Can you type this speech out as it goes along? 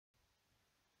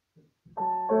Hello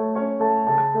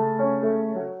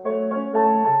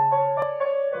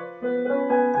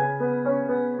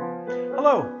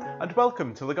and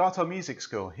welcome to Legato Music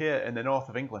School here in the north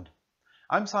of England.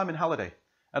 I'm Simon Halliday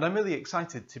and I'm really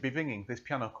excited to be bringing this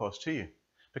piano course to you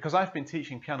because I've been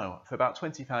teaching piano for about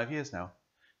 25 years now,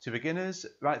 to beginners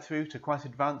right through to quite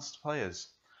advanced players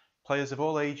of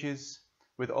all ages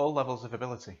with all levels of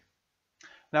ability.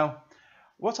 Now,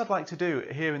 what I'd like to do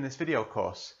here in this video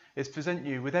course is present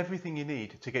you with everything you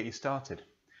need to get you started.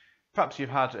 Perhaps you've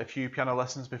had a few piano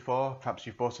lessons before, perhaps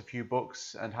you've bought a few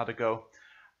books and had a go.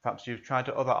 Perhaps you've tried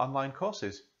other online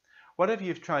courses. Whatever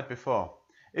you've tried before,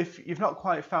 if you've not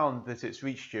quite found that it's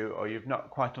reached you or you've not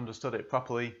quite understood it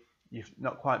properly, you've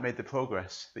not quite made the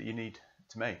progress that you need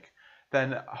to make,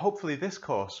 then hopefully this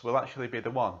course will actually be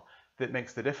the one that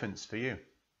makes the difference for you.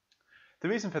 The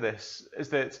reason for this is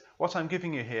that what I'm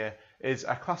giving you here is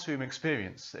a classroom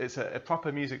experience. It's a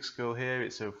proper music school here,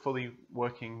 it's a fully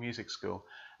working music school,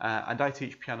 and I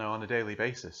teach piano on a daily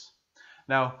basis.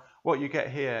 Now, what you get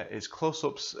here is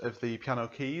close-ups of the piano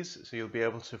keys, so you'll be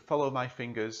able to follow my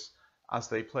fingers as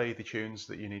they play the tunes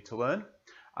that you need to learn.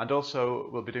 And also,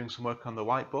 we'll be doing some work on the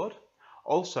whiteboard.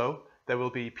 Also, there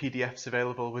will be PDFs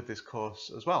available with this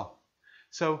course as well.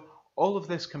 So, all of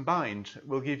this combined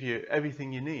will give you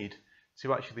everything you need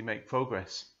to actually make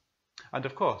progress. And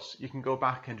of course, you can go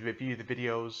back and review the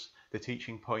videos, the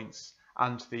teaching points,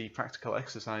 and the practical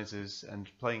exercises and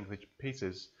playing the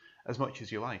pieces as much as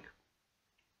you like.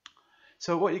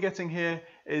 So what you're getting here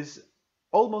is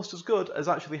almost as good as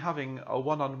actually having a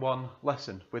one-on-one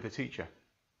lesson with a teacher.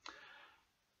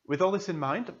 With all this in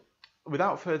mind,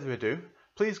 without further ado,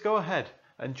 please go ahead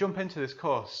and jump into this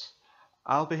course.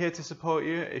 I'll be here to support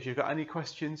you. If you've got any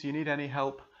questions, you need any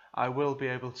help, I will be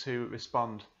able to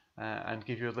respond and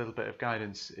give you a little bit of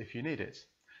guidance if you need it.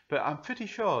 But I'm pretty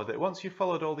sure that once you've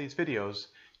followed all these videos,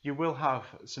 you will have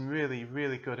some really,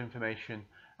 really good information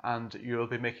and you will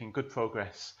be making good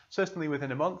progress, certainly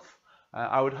within a month.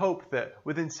 I would hope that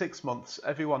within 6 months,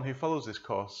 everyone who follows this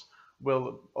course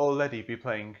will already be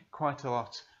playing quite a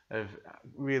lot of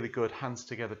really good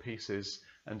hands-together pieces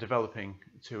and developing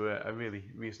to a really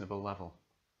reasonable level.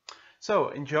 So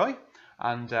enjoy,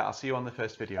 and I'll see you on the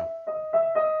first video.